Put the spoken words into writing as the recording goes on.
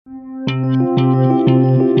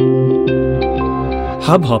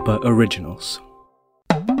Hubhopper Originals.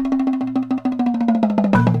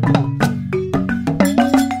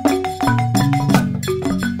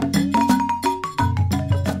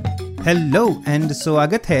 Hello and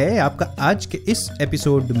स्वागत है आपका आज के इस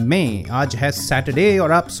एपिसोड में। आज है सैटरडे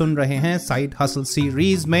और आप सुन रहे हैं साइड हसल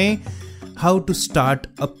सीरीज में how to start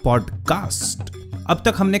a podcast. अब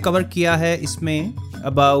तक हमने कवर किया है इसमें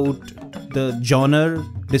about the genre,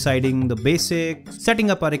 deciding the basic, setting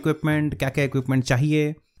up our equipment, क्या क्या इक्विपमेंट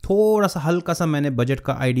चाहिए, थोड़ा सा हल्का सा मैंने बजट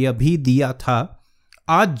का आइडिया भी दिया था।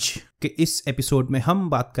 आज के इस एपिसोड में हम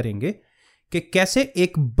बात करेंगे कि कैसे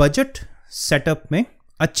एक बजट सेटअप में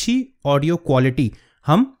अच्छी ऑडियो क्वालिटी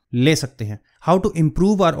हम ले सकते हैं। How to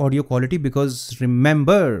improve our audio quality, because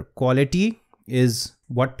remember quality is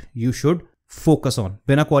what you should focus on.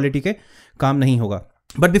 बिना क्वालिटी के काम नहीं होगा।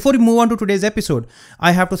 But before we move on to today's episode, I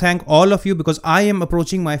have to thank all of you because I am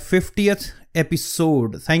approaching my 50th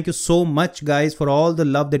episode. Thank you so much, guys, for all the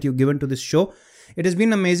love that you've given to this show. It has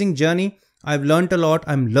been an amazing journey. I've learned a lot.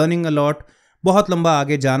 I'm learning a lot. बहुत लंबा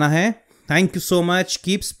आगे जाना है. Thank you so much.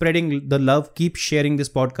 Keep spreading the love. Keep sharing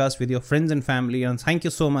this podcast with your friends and family. And thank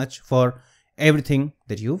you so much for everything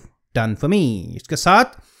that you've done for me. इसके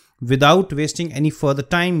साथ, without wasting any further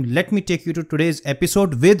time, let me take you to today's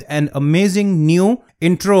episode with an amazing new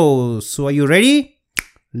intro. So are you ready?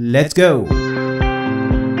 Let's go.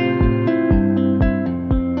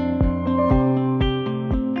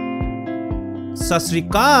 Sat Sri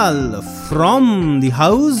Akal from the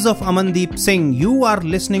house of Amandeep Singh. You are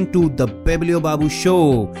listening to the Biblio Babu Show.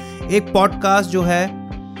 एक podcast जो है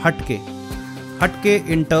हटके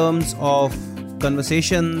in terms of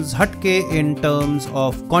conversations, हटके in terms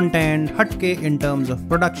of content, हटके in terms of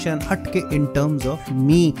production, हटके in terms of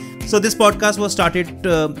me. So this podcast was started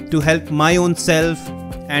to help my own self,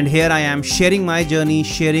 and here I am sharing my journey,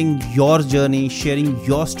 sharing your journey, sharing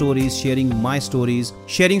your stories, sharing my stories,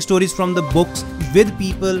 sharing stories from the books with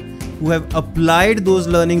people who have applied those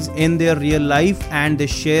learnings in their real life, and they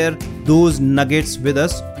share those nuggets with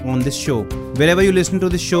us on this show. Wherever you listen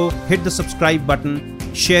to this show, hit the subscribe button,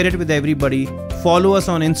 share it with everybody. Follow us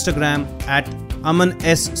on Instagram at Aman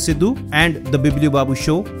S. Sidhu and The Biblio Babu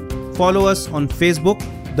Show. Follow us on Facebook,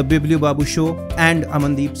 The Biblio Babu Show and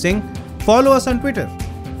Amandeep Singh. Follow us on Twitter,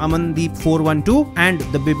 Amandeep412 and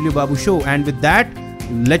The Biblio Babu Show. And with that,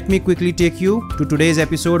 let me quickly take you to today's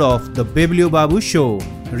episode of The Biblio Babu Show.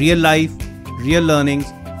 Real life, real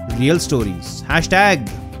learnings, real stories.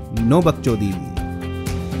 Hashtag no bakchodi.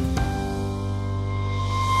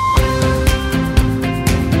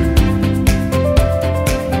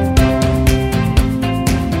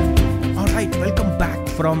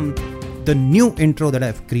 From the new intro that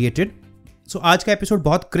I've created. So आज का episode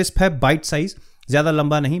बहुत crisp है, bite size, ज़्यादा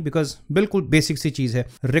लंबा नहीं, because बिल्कुल basic सी चीज़ है।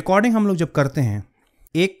 Recording हम लोग जब करते हैं,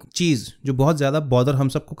 एक चीज़ जो बहुत ज़्यादा बॉदर हम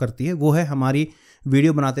सबको करती है वो है हमारी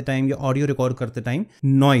वीडियो बनाते टाइम या ऑडियो रिकॉर्ड करते time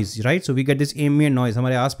noise, right? So we get this ambient noise,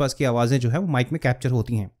 हमारे आसपास की आवाज़ें जो है वो माइक में कैप्चर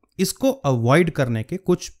होती हैं। इसको अवॉइड करने के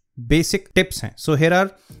कुछ बेसिक टिप्स हैं। So here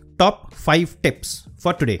are top 5 tips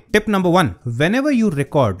for today. Tip number 1, whenever you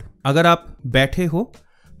record, अगर आप बैठे हो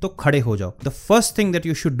तो खड़े हो जाओ। The first thing that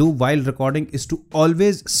you should do while recording is to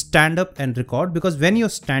always stand up and record, because when you are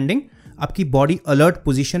standing आपकी body alert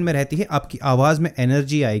position में रहती है, आपकी आवाज में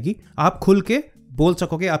एनर्जी आएगी, आप खुल के बोल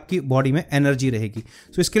सकोगे, आपकी बॉडी में एनर्जी रहेगी।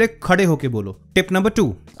 सो इसके लिए खड़े होके बोलो। टिप नंबर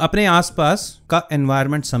 2, अपने आसपास का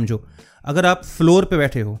एनवायरनमेंट समझो। अगर आप फ्लोर पे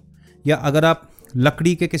बैठे हो या अगर आप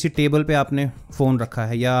लकड़ी के किसी टेबल पे आपने फोन रखा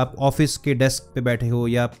है या आप ऑफिस के डेस्क पे बैठे हो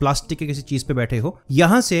या प्लास्टिक के किसी चीज पे बैठे हो,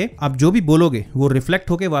 यहां से आप जो भी बोलोगे वो रिफ्लेक्ट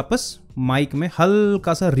होके वापस माइक में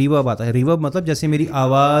हल्का सा रिवर्ब आता है। रिवर्ब मतलब जैसे मेरी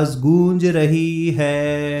आवाज गूंज रही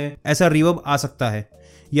है, ऐसा रिवर्ब आ सकता है,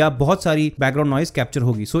 या बहुत सारी बैकग्राउंड नॉइज कैप्चर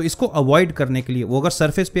होगी। सो इसको अवॉइड करने के लिए, वो अगर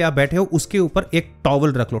सरफेस पे आप बैठे हो उसके ऊपर एक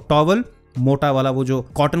टॉवल रख लो। टॉवल मोटा वाला, वो जो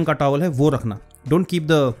कॉटन का टॉवल है वो रखना। डोंट कीप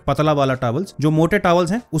द पतला वाला टॉवल्स, जो मोटे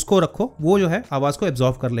टॉवल्स हैं उसको रखो, वो जो है आवाज को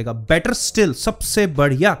एब्जॉर्ब कर लेगा। बेटर स्टिल, सबसे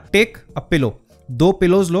बढ़िया, टेक अ पिलो, 2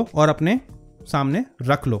 पिलोज लो और अपने सामने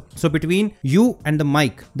रख लो। So between you and the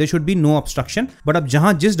mic there should be no obstruction, but अब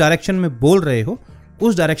जहां जिस डायरेक्शन में बोल रहे हो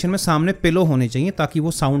उस डायरेक्शन में सामने पिलो होने चाहिए ताकि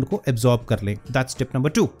वो साउंड को एब्जॉर्ब कर ले। That's tip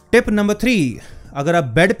number 2। Tip number 3, अगर आप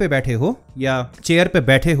बेड पे बैठे हो या चेयर पे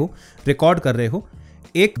बैठे हो, रिकॉर्ड कर रहे हो,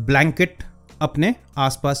 एक ब्लैंकेट अपने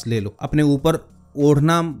आसपास ले लो। अपने ऊपर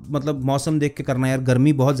ओढ़ना, मतलब मौसम देख के करना, यार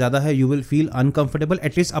गर्मी बहुत ज़्यादा है, you will feel uncomfortable,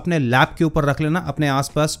 at least अपने लैप के ऊपर रख लेना, अपने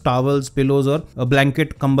आसपास टॉवल्स, पिलोज और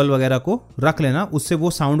ब्लैंकेट, कंबल वगैरह को रख लेना, उससे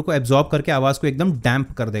वो साउंड को एब्जॉर्ब करके आवाज़ को एकदम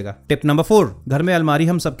डैम्प कर देगा। टिप नंबर 4, घर में अलमारी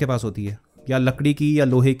हम सबके पास होती है, या लकड़ी की या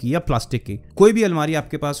लोहे की या प्लास्टिक की, कोई भी अलमारी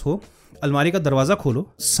आपके पास हो, अलमारी का दरवाजा खोलो,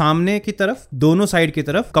 सामने की तरफ दोनों साइड की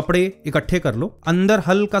तरफ कपड़े इकट्ठे कर लो, अंदर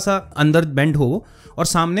हल्का सा अंदर बेंड हो और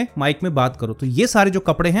सामने माइक में बात करो। तो ये सारे जो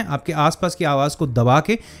कपड़े हैं आपके आसपास की आवाज को दबा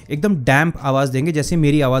के एकदम डैम्प आवाज देंगे, जैसे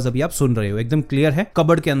मेरी आवाज अभी आप सुन रहे हो, एकदम क्लियर है।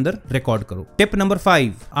 कबर्ड के अंदर रिकॉर्ड करो। टिप नंबर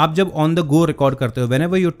 5, आप जब ऑन द गो रिकॉर्ड करते हो,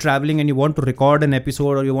 whenever you travelling and you want to record an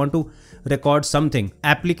episode और you want to record something,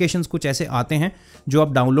 applications कुछ ऐसे आते हैं जो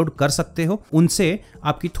आप डाउनलोड कर सकते हो, उनसे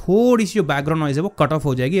आपकी थोड़ी सी जो बैकग्राउंड नॉइज है वो कट ऑफ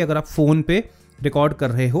हो जाएगी अगर आप फोन पे रिकॉर्ड कर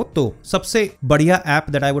रहे हो। तो सबसे बढ़िया app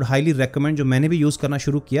that I would highly recommend, जो मैंने भी यूज करना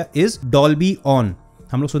शुरू किया, इज डॉल्बी ऑन।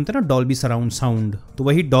 हम लोग सुनते हैं ना डॉल्बी सराउंड साउंड, तो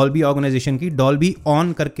वही डॉल्बी ऑर्गेनाइजेशन की डॉल्बी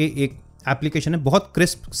ऑन करके एक एप्लीकेशन है, बहुत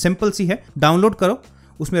क्रिस्प सिंपल सी है, डाउनलोड करो।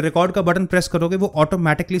 उसमें रिकॉर्ड का बटन प्रेस करोगे, वो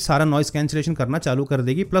ऑटोमेटिकली सारा नॉइस कैंसिलेशन करना चालू कर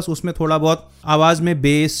देगी, प्लस उसमें थोड़ा बहुत आवाज में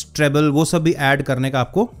बेस, ट्रेबल, वो सब भी ऐड करने का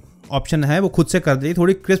आपको ऑप्शन है, वो खुद से कर देगी।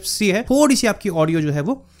 थोड़ी क्रिस्प सी है, थोड़ी सी आपकी ऑडियो जो है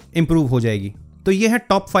वो इंप्रूव हो जाएगी। तो ये है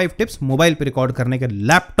टॉप 5 टिप्स मोबाइल पे रिकॉर्ड करने के,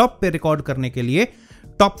 लैपटॉप पे रिकॉर्ड करने के लिए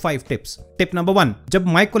टॉप 5 टिप्स। टिप नंबर 1, जब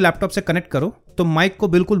माइक को लैपटॉप से कनेक्ट करो तो माइक को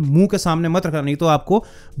बिल्कुल मुंह के सामने मत रखना, नहीं तो आपको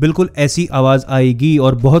बिल्कुल ऐसी आवाज आएगी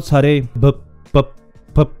और बहुत सारे भप भप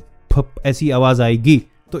भप भप ऐसी आवाज आएगी।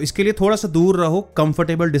 तो इसके लिए थोड़ा सा दूर रहो,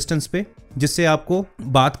 कंफर्टेबल डिस्टेंस पे, जिससे आपको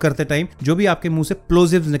बात करते टाइम जो भी आपके मुंह से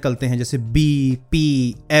प्लोजिव्स निकलते हैं, जैसे बी,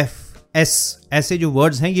 पी, एफ, एस, ऐसे जो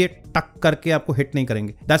वर्ड्स हैं ये टक करके आपको हिट नहीं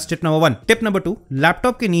करेंगे। That's tip number 1। Tip number 2,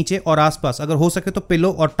 laptop के नीचे और आसपास अगर हो सके तो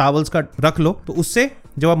पिलो और टॉवल्स का रख लो, तो उससे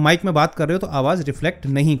जब आप माइक में बात कर रहे हो तो आवाज रिफ्लेक्ट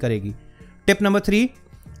नहीं करेगी। टिप नंबर 3,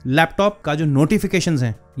 लैपटॉप का जो नोटिफिकेशंस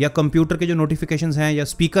हैं या कंप्यूटर के जो नोटिफिकेशंस हैं या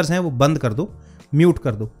स्पीकर्स हैं वो बंद कर दो, म्यूट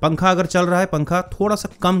कर दो। पंखा अगर चल रहा है, पंखा थोड़ा सा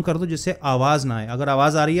कम कर दो जिससे आवाज ना आए, अगर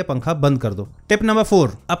आवाज आ रही है पंखा बंद कर दो। टिप नंबर 4,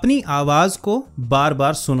 अपनी आवाज को बार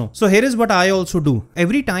बार सुनो। So here is what I also do.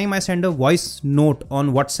 Every time I send a voice note on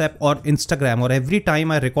WhatsApp और इंस्टाग्राम, और every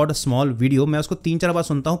time I record a small video, मैं उसको 3-4 बार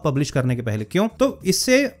सुनता हूं पब्लिश करने के पहले। क्यों? तो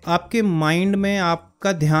इससे आपके माइंड में,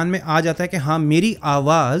 आपका ध्यान में आ जाता है कि हाँ, मेरी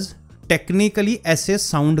आवाज टेक्निकली ऐसे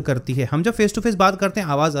साउंड करती है। हम जब फेस टू फेस बात करते हैं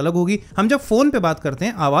आवाज अलग होगी, हम जब फोन पे बात करते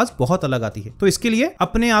हैं आवाज बहुत अलग आती है। तो इसके लिए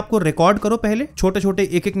अपने आप को रिकॉर्ड करो, पहले छोटे छोटे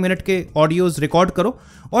 1-1 मिनट के ऑडियोज रिकॉर्ड करो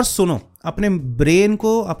और सुनो। अपने ब्रेन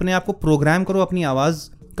को, अपने आप को प्रोग्राम करो अपनी आवाज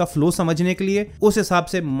का फ्लो समझने के लिए, उस हिसाब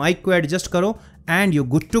से माइक को एडजस्ट करो and you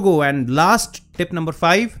good to go. And last tip number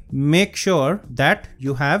 5, make sure that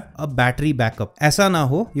you have a battery backup. ऐसा ना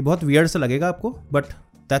हो, ये बहुत वियर्ड सा लगेगा आपको, but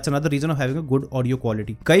That's another reason of having a good audio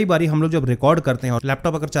quality. कई बारी हम लोग जब रिकॉर्ड करते हैं और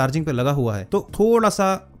लैपटॉप अगर चार्जिंग पे लगा हुआ है तो थोड़ा सा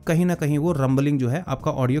कहीं ना कहीं वो रंबलिंग जो है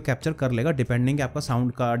आपका ऑडियो कैप्चर कर लेगा, डिपेंडिंग आपका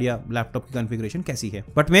साउंड कार्ड या लैपटॉप की कॉन्फ़िगरेशन कैसी है।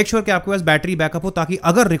 बट मेक श्योर कि आपके पास बैटरी बैकअप हो, ताकि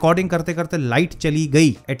अगर रिकॉर्डिंग करते करते लाइट चली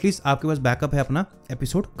गई, एटलीस्ट आपके पास बैकअप है अपना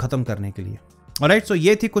एपिसोड खत्म करने के लिए। ऑलराइट, सो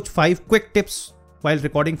ये थी कुछ 5 quick tips while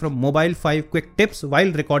recording from mobile, 5 quick tips while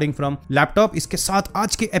recording from laptop। इसके साथ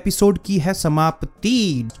आज के एपिसोड की है समाप्ति।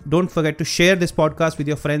 Don't forget to share this podcast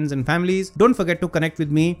with your friends and families. Don't forget to connect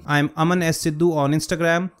with me. I am Aman S. Sidhu on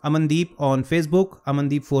Instagram, Amandeep on Facebook,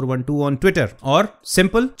 Amandeep412 on Twitter. Or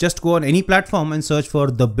simple, just go on any platform and search for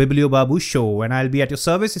The Biblio Babu Show and I'll be at your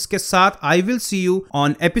service। इसके साथ I will see you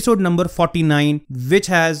on episode number 49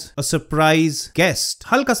 which has a surprise guest।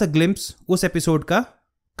 हल्का सा glimpse उस episode का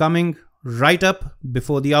coming right up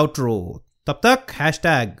before the outro। तब तक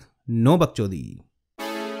 #no bakchodi।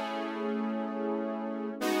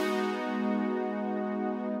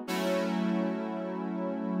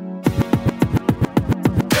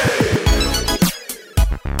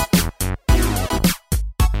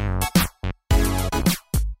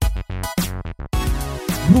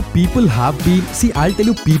 People have been, see, I'll tell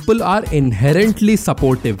you, people are inherently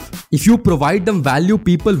supportive. If you provide them value,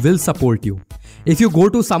 people will support you. If you go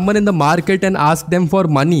to someone in the market and ask them for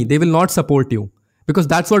money, they will not support you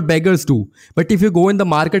because that's what beggars do. But if you go in the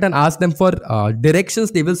market and ask them for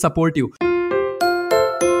directions, they will support you.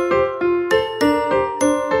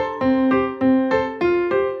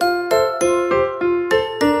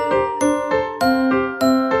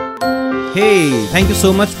 Hey, thank you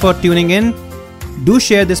so much for tuning in. Do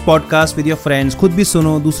share this podcast with your friends। खुद भी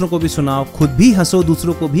सुनो, दूसरों को भी सुनाओ, खुद भी हंसो,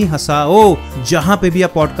 दूसरों को भी हंसाओ। जहां पे भी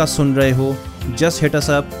आप पॉडकास्ट सुन रहे हो, just hit us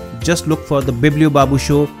up, just look for The Biblio Babu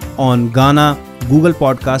Show on Gaana, Google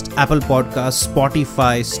Podcast, Apple Podcast,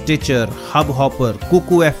 Spotify, Stitcher, Hubhopper,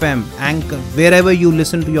 Kuku FM, Anchor, wherever you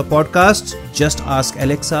listen to your podcasts, just ask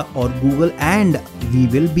Alexa or Google and we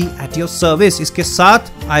will be at your service। इसके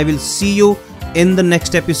साथ I will see you in the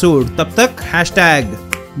next episode। तब तक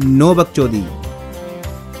 #no bakchodi।